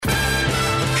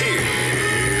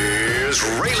Here's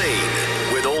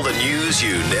Raylene with all the news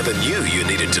you never knew you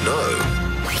needed to know.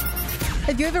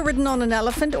 Have you ever ridden on an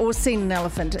elephant or seen an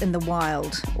elephant in the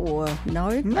wild? Or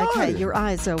no? No. Okay, your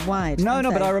eyes are wide. No, aren't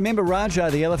but they? I remember Raja,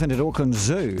 the elephant at Auckland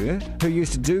Zoo, who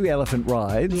used to do elephant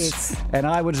rides. Yes. And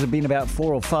I would have been about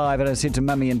 4 or 5, and I said to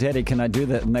Mummy and Daddy, can I do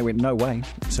that? And they went, no way.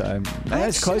 So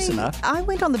that's close Actually, enough. I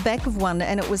went on the back of one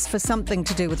and it was for something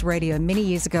to do with radio many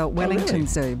years ago at Wellington really?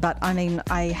 Zoo. But I mean,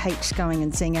 I hate going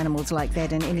and seeing animals like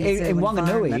that in any zoo In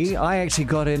Wanganui, environment. I actually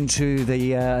got into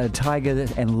the tiger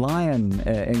and lion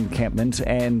encampment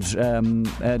and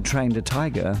trained a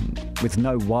tiger with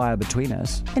no wire between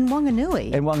us In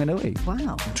Wanganui? in Wanganui.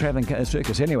 Wow. Travelling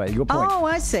circus. Anyway, your point. Oh,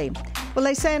 I see. Well,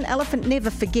 they say an elephant never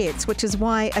forgets, which is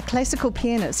why a classical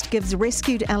pianist gives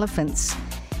rescued elephants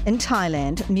in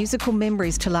Thailand musical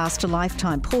memories to last a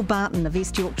lifetime. Paul Barton of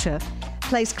East Yorkshire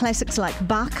plays classics like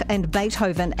Bach and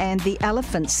Beethoven, and the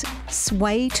elephants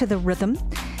sway to the rhythm.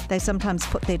 They sometimes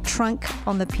put their trunk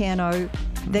on the piano.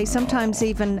 They sometimes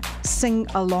even sing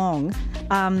along.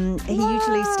 He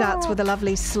usually starts with a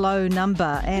lovely slow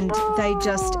number, and they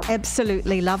just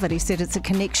absolutely love it. He said it's a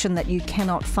connection that you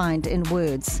cannot find in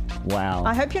words. Wow.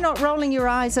 I hope you're not rolling your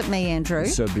eyes at me, Andrew.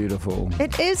 So beautiful.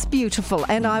 It is beautiful,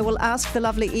 and I will ask the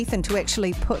lovely Ethan to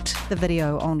actually put the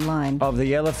video online Of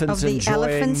the elephants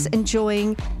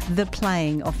enjoying the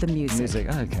playing of the music.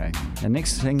 Okay. And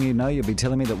next thing you know, you'll be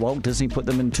telling me that Walt Disney put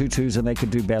them in tutus and they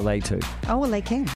could do ballet too. Oh, well, they can.